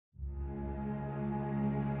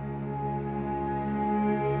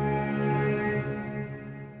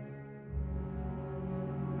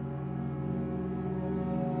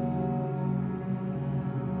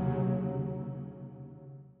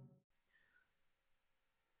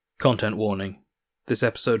Content warning. This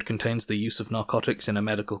episode contains the use of narcotics in a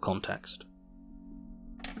medical context.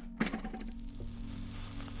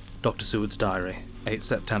 Dr. Seward's diary, 8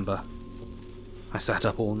 September. I sat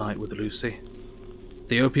up all night with Lucy.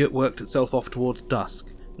 The opiate worked itself off towards dusk,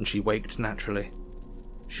 and she waked naturally.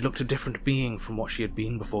 She looked a different being from what she had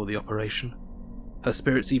been before the operation. Her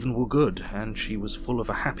spirits even were good, and she was full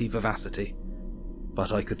of a happy vivacity.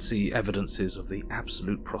 But I could see evidences of the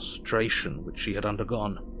absolute prostration which she had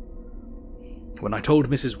undergone. When I told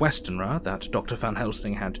Mrs. Westenra that Dr. Van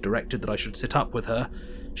Helsing had directed that I should sit up with her,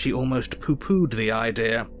 she almost pooh-poohed the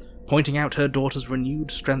idea, pointing out her daughter's renewed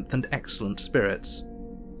strength and excellent spirits.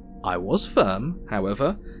 I was firm,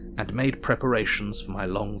 however, and made preparations for my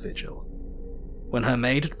long vigil. When her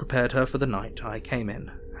maid had prepared her for the night, I came in,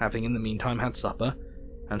 having in the meantime had supper,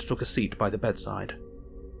 and took a seat by the bedside.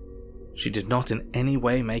 She did not in any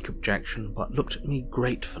way make objection, but looked at me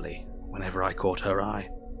gratefully whenever I caught her eye.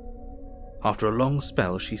 After a long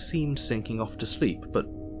spell she seemed sinking off to sleep, but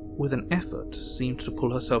with an effort seemed to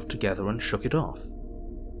pull herself together and shook it off.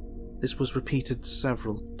 This was repeated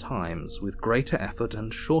several times, with greater effort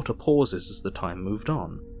and shorter pauses as the time moved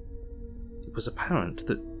on. It was apparent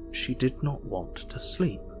that she did not want to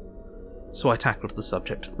sleep, so I tackled the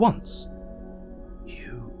subject at once.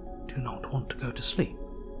 You do not want to go to sleep?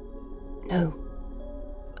 No,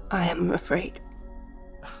 I am afraid.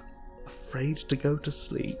 Afraid to go to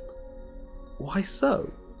sleep? Why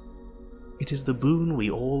so? It is the boon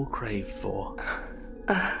we all crave for.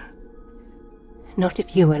 Not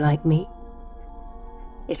if you were like me.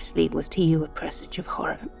 If sleep was to you a presage of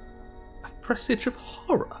horror. A presage of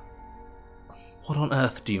horror? What on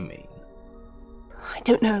earth do you mean? I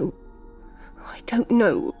don't know.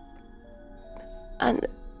 And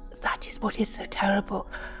that is what is so terrible.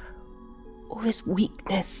 All this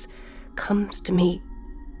weakness comes to me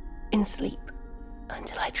in sleep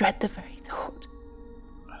until I dread the very thought.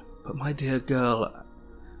 But my dear girl,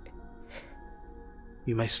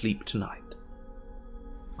 you may sleep tonight.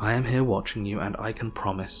 I am here watching you, and I can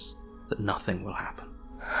promise that nothing will happen.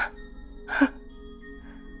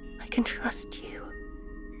 I can trust you.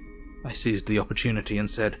 I seized the opportunity and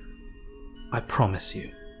said, I promise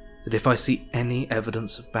you that if I see any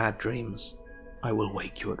evidence of bad dreams, I will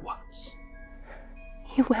wake you at once.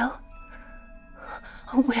 You will?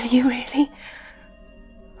 Oh, will you really?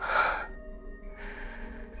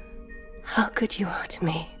 How good you are to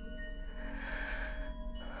me.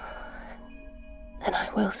 Then I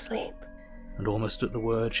will sleep. And almost at the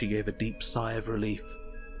word she gave a deep sigh of relief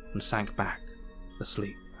and sank back,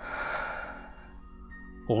 asleep.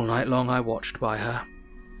 All night long I watched by her.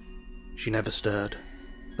 She never stirred,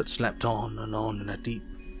 but slept on and on in a deep,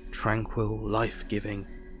 tranquil, life-giving,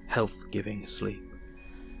 health-giving sleep.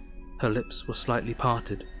 Her lips were slightly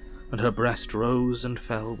parted, and her breast rose and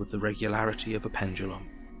fell with the regularity of a pendulum.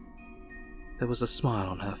 There was a smile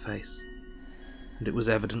on her face, and it was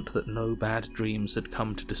evident that no bad dreams had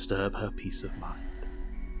come to disturb her peace of mind.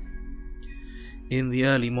 In the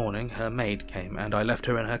early morning her maid came, and I left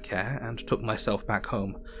her in her care and took myself back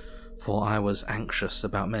home, for I was anxious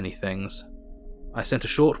about many things. I sent a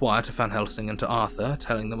short wire to Van Helsing and to Arthur,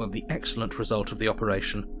 telling them of the excellent result of the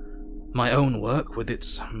operation. My own work, with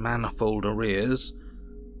its manifold arrears,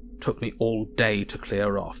 took me all day to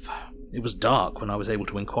clear off. It was dark when I was able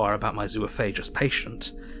to inquire about my zoophagous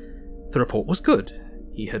patient. The report was good.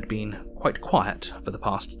 He had been quite quiet for the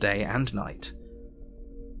past day and night.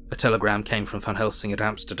 A telegram came from Van Helsing at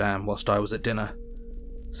Amsterdam whilst I was at dinner,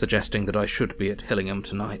 suggesting that I should be at Hillingham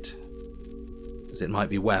tonight, as it might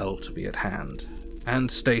be well to be at hand,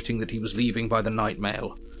 and stating that he was leaving by the night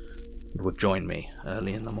mail and would join me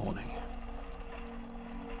early in the morning.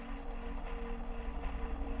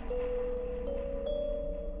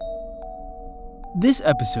 This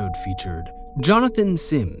episode featured Jonathan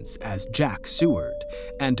Sims as Jack Seward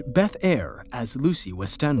and Beth Eyre as Lucy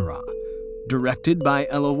Westenra. Directed by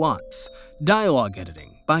Ella Watts. Dialogue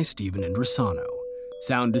editing by Stephen Indrisano.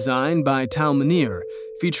 Sound design by Tal Munir,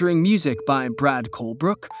 featuring music by Brad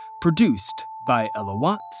Colebrook, produced by Ella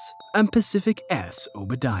Watts and Pacific S.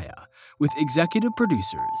 Obadiah, with executive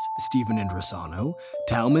producers Stephen Indrisano,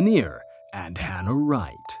 Tal Munir, and Hannah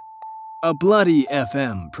Wright. A Bloody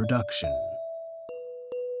FM production.